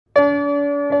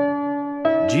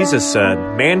Jesus said,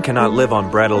 "Man cannot live on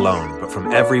bread alone, but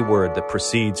from every word that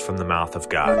proceeds from the mouth of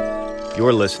God."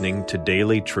 You're listening to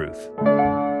Daily Truth.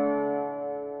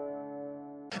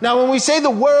 Now, when we say the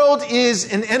world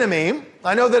is an enemy,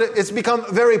 I know that it's become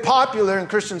very popular in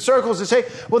Christian circles to say,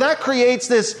 well, that creates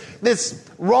this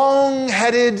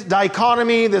wrong-headed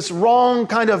dichotomy, this wrong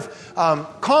kind of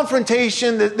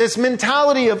confrontation, this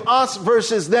mentality of us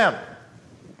versus them.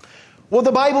 Well,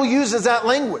 the Bible uses that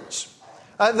language.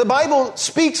 The Bible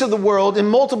speaks of the world in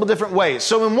multiple different ways.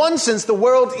 So in one sense, the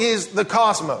world is the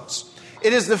cosmos.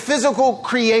 It is the physical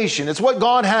creation. It's what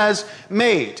God has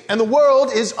made. And the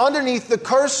world is underneath the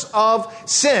curse of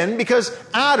sin because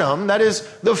Adam, that is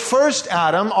the first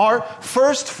Adam, our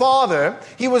first father,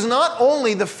 he was not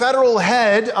only the federal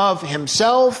head of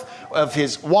himself, of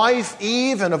his wife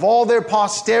Eve, and of all their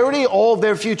posterity, all of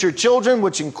their future children,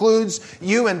 which includes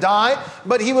you and I,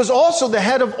 but he was also the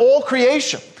head of all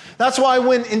creation. That's why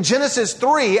when in Genesis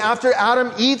 3, after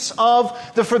Adam eats of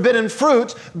the forbidden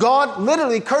fruit, God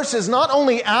literally curses not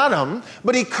only Adam,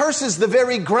 but he curses the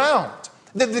very ground.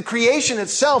 The creation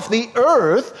itself, the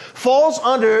earth, falls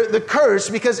under the curse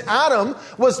because Adam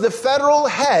was the federal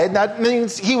head. That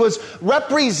means he was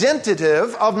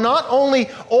representative of not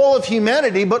only all of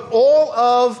humanity, but all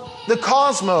of the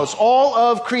cosmos, all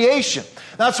of creation.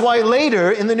 That's why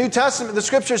later in the New Testament, the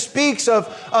Scripture speaks of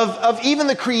even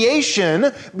the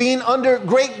creation being under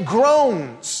great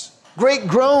groans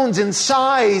in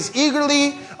sighs,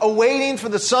 eagerly awaiting for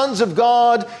the sons of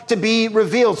God to be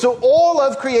revealed. So all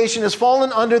of creation has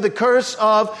fallen under the curse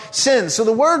of sin. So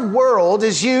the word world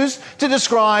is used to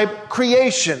describe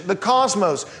creation, the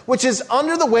cosmos, which is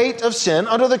under the weight of sin,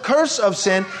 under the curse of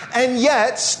sin, and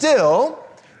yet still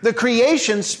the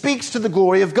creation speaks to the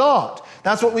glory of God.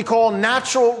 That's what we call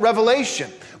natural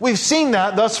revelation. We've seen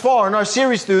that thus far in our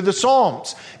series through the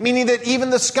Psalms, meaning that even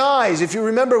the skies, if you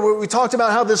remember, we talked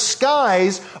about how the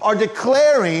skies are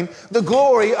declaring the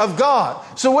glory of God.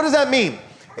 So what does that mean?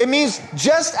 It means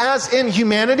just as in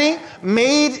humanity,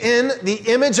 made in the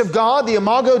image of God, the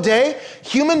Imago Dei,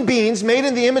 human beings made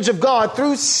in the image of God,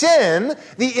 through sin,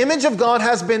 the image of God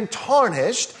has been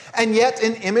tarnished, and yet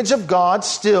an image of God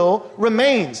still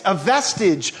remains, a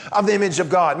vestige of the image of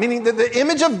God, meaning that the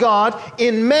image of God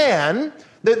in man,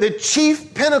 the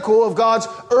chief pinnacle of God's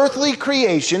earthly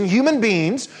creation, human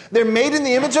beings, they're made in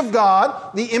the image of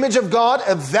God. The image of God,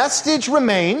 a vestige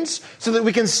remains so that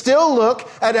we can still look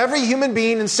at every human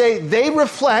being and say they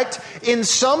reflect, in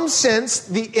some sense,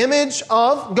 the image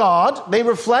of God. They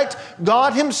reflect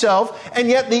God himself, and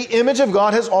yet the image of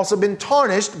God has also been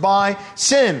tarnished by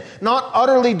sin. Not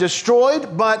utterly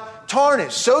destroyed, but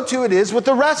tarnished. So too it is with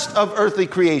the rest of earthly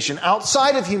creation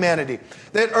outside of humanity.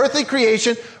 That earthly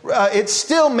creation, it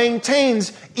still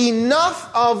maintains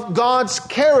enough of God's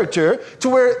character to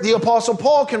where the Apostle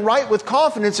Paul can write with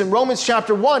confidence in Romans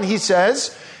chapter 1. He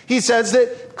says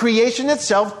that creation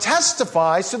itself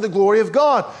testifies to the glory of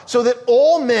God, so that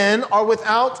all men are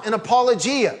without an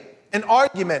apologia, an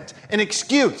argument, an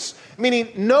excuse. Meaning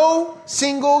no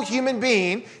single human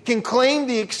being can claim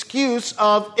the excuse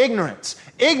of ignorance.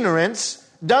 Ignorance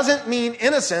doesn't mean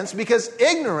innocence because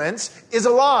ignorance is a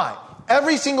lie.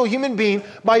 Every single human being,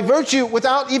 by virtue,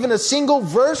 without even a single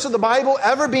verse of the Bible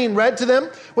ever being read to them,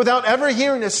 without ever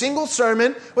hearing a single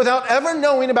sermon, without ever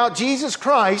knowing about Jesus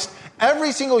Christ,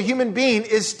 every single human being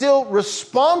is still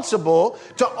responsible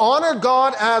to honor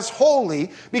God as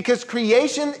holy because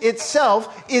creation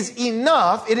itself is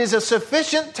enough. It is a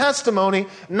sufficient testimony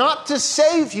not to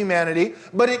save humanity,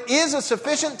 but it is a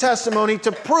sufficient testimony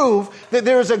to prove that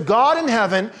there is a God in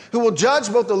heaven who will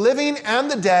judge both the living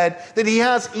and the dead, that he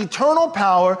has eternal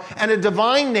power and a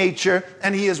divine nature,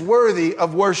 and he is worthy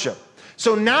of worship.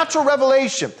 So natural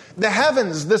revelation, the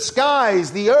heavens, the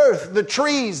skies, the earth, the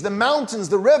trees, the mountains,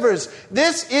 the rivers,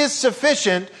 this is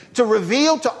sufficient to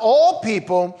reveal to all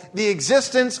people the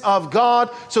existence of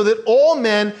God so that all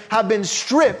men have been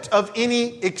stripped of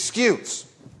any excuse.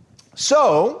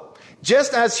 So,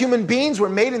 just as human beings were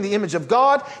made in the image of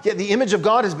God, yet the image of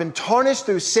God has been tarnished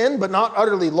through sin, but not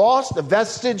utterly lost. The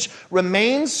vestige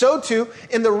remains. So too,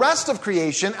 in the rest of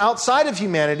creation, outside of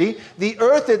humanity, the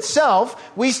earth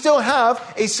itself, we still have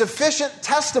a sufficient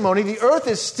testimony. The earth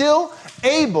is still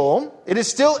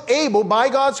able, by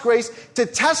God's grace, to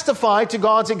testify to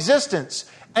God's existence.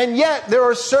 And yet, there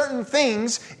are certain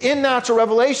things in natural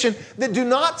revelation that do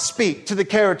not speak to the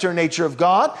character and nature of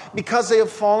God because they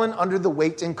have fallen under the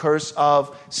weight and curse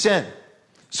of sin.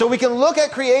 So we can look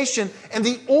at creation and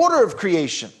the order of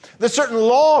creation, the certain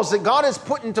laws that God has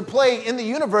put into play in the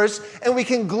universe, and we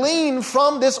can glean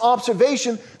from this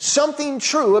observation something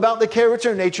true about the character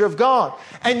and nature of God.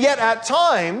 And yet at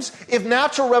times, if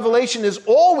natural revelation is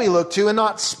all we look to and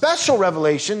not special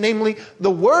revelation, namely the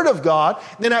Word of God,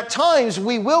 then at times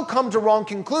we will come to wrong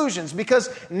conclusions because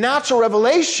natural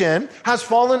revelation has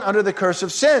fallen under the curse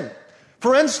of sin.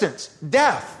 For instance,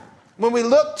 death. When we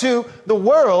look to the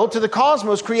world, to the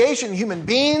cosmos, creation, human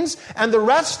beings, and the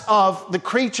rest of the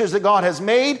creatures that God has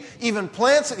made, even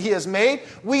plants that He has made,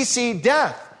 we see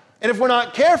death. And if we're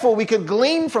not careful, we could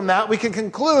glean from that, we could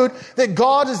conclude that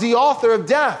God is the author of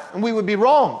death, and we would be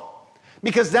wrong.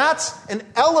 Because that's an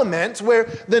element where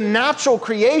the natural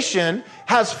creation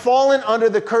has fallen under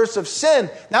the curse of sin.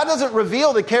 That doesn't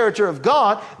reveal the character of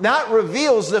God. That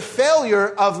reveals the failure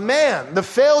of man, the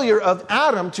failure of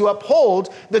Adam to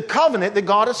uphold the covenant that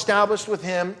God established with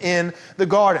him in the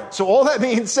garden. So all that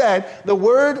being said, the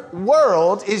word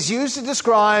world is used to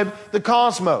describe the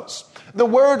cosmos. The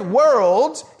word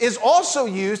world is also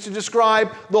used to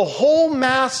describe the whole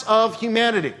mass of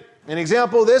humanity. An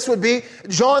example of this would be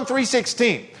John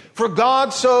 3:16. For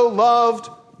God so loved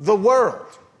the world,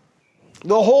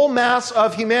 the whole mass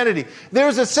of humanity.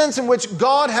 There's a sense in which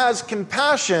God has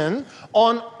compassion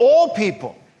on all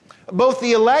people, both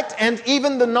the elect and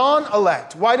even the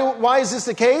non-elect. Why is this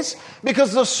the case?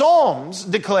 Because the Psalms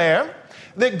declare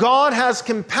that God has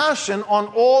compassion on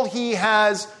all He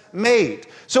has made.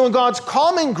 So in God's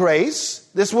common grace,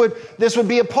 this would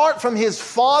be apart from His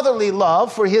fatherly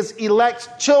love for His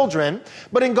elect children,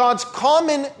 but in God's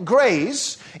common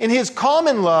grace, in His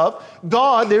common love,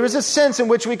 there is a sense in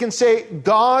which we can say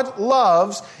God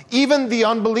loves even the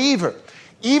unbeliever.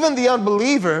 Even the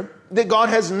unbeliever that God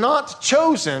has not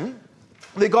chosen,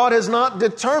 that God has not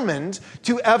determined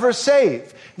to ever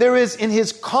save. There is, in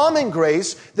His common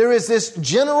grace, there is this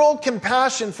general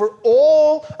compassion for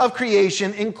all of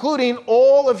creation, including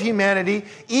all of humanity,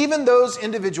 even those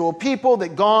individual people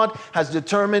that God has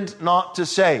determined not to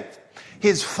save.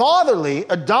 His fatherly,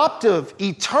 adoptive,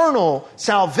 eternal,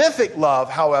 salvific love,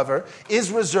 however, is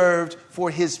reserved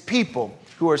for His people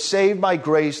who are saved by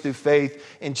grace through faith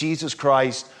in Jesus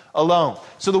Christ alone.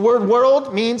 So the word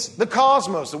world means the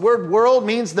cosmos. The word world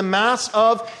means the mass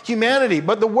of humanity.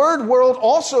 But the word world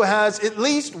also has at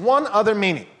least one other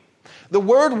meaning. The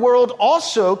word world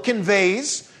also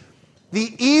conveys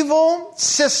the evil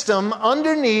system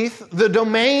underneath the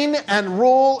domain and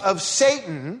rule of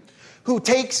Satan, who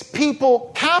takes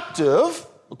people captive,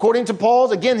 according to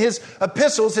Paul's, again, his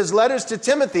epistles, his letters to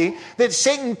Timothy, that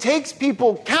Satan takes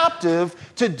people captive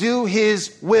to do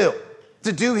his will,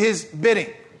 to do his bidding.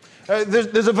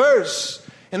 There's a verse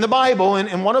in the Bible,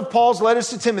 in one of Paul's letters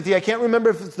to Timothy, I can't remember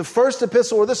if it's the first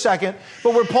epistle or the second,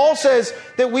 but where Paul says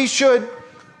that we should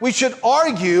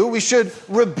argue, we should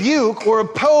rebuke or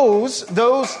oppose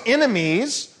those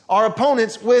enemies, our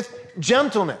opponents, with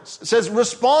gentleness. It says,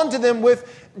 respond to them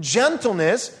with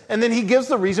gentleness, and then he gives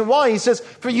the reason why. He says,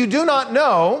 for you do not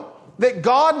know that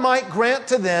God might grant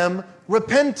to them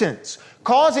repentance,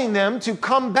 causing them to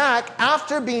come back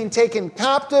after being taken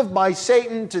captive by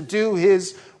Satan to do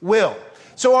his will.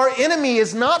 So our enemy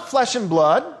is not flesh and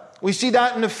blood. We see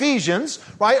that in Ephesians,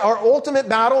 right? Our ultimate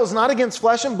battle is not against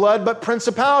flesh and blood, but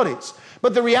principalities.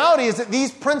 But the reality is that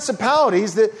these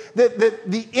principalities, that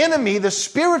the enemy, the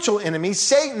spiritual enemy,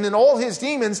 Satan and all his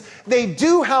demons, they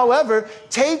do, however,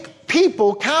 take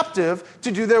people captive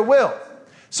to do their will.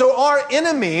 So our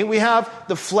enemy, we have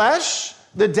the flesh,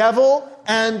 the devil,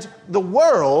 and the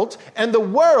world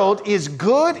is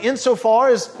good insofar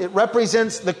as it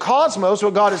represents the cosmos,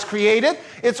 what God has created.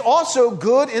 It's also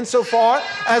good insofar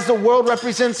as the world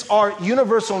represents our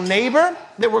universal neighbor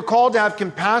that we're called to have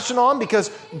compassion on because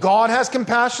God has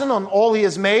compassion on all He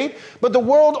has made. But the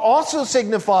world also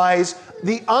signifies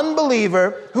the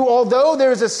unbeliever who, although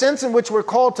there is a sense in which we're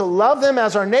called to love them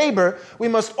as our neighbor, we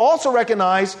must also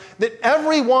recognize that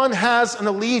everyone has an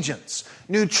allegiance.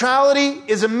 Neutrality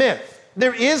is a myth.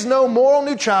 There is no moral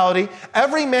neutrality.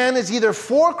 Every man is either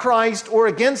for Christ or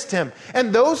against Him.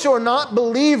 And those who are not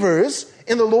believers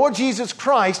in the Lord Jesus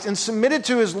Christ and submitted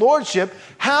to His lordship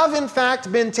have in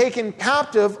fact been taken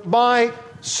captive by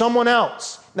someone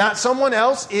else. That someone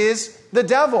else is the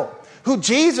devil, who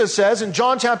Jesus says in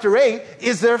John chapter 8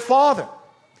 is their father.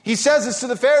 He says this to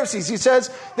the Pharisees. He says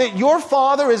that your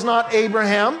father is not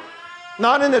Abraham,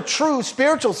 not in a true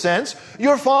spiritual sense.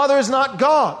 Your father is not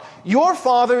God. Your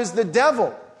father is the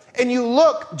devil, and you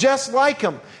look just like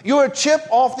him. You're a chip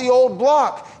off the old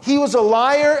block. He was a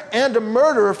liar and a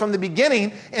murderer from the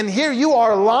beginning, and here you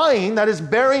are lying, that is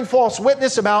bearing false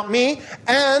witness about me,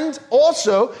 and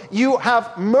also you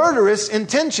have murderous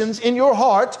intentions in your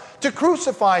heart to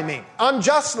crucify me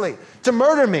unjustly, to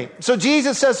murder me. So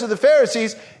Jesus says to the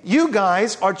Pharisees, you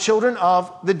guys are children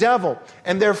of the devil,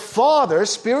 and their father,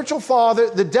 spiritual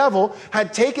father, the devil,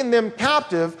 had taken them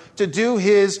captive to do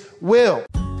his will.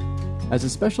 As a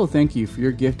special thank you for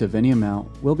your gift of any amount,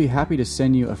 we'll be happy to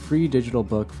send you a free digital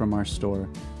book from our store.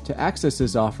 To access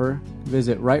this offer,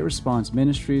 visit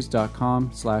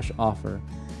rightresponseministries.com/offer.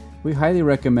 We highly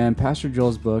recommend Pastor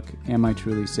Joel's book, Am I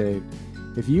Truly Saved?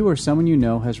 If you or someone you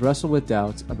know has wrestled with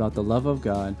doubts about the love of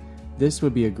God, this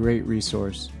would be a great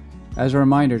resource. As a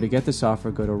reminder, to get this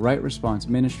offer, go to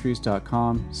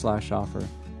rightresponseministries.com/offer.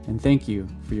 And thank you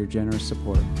for your generous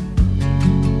support.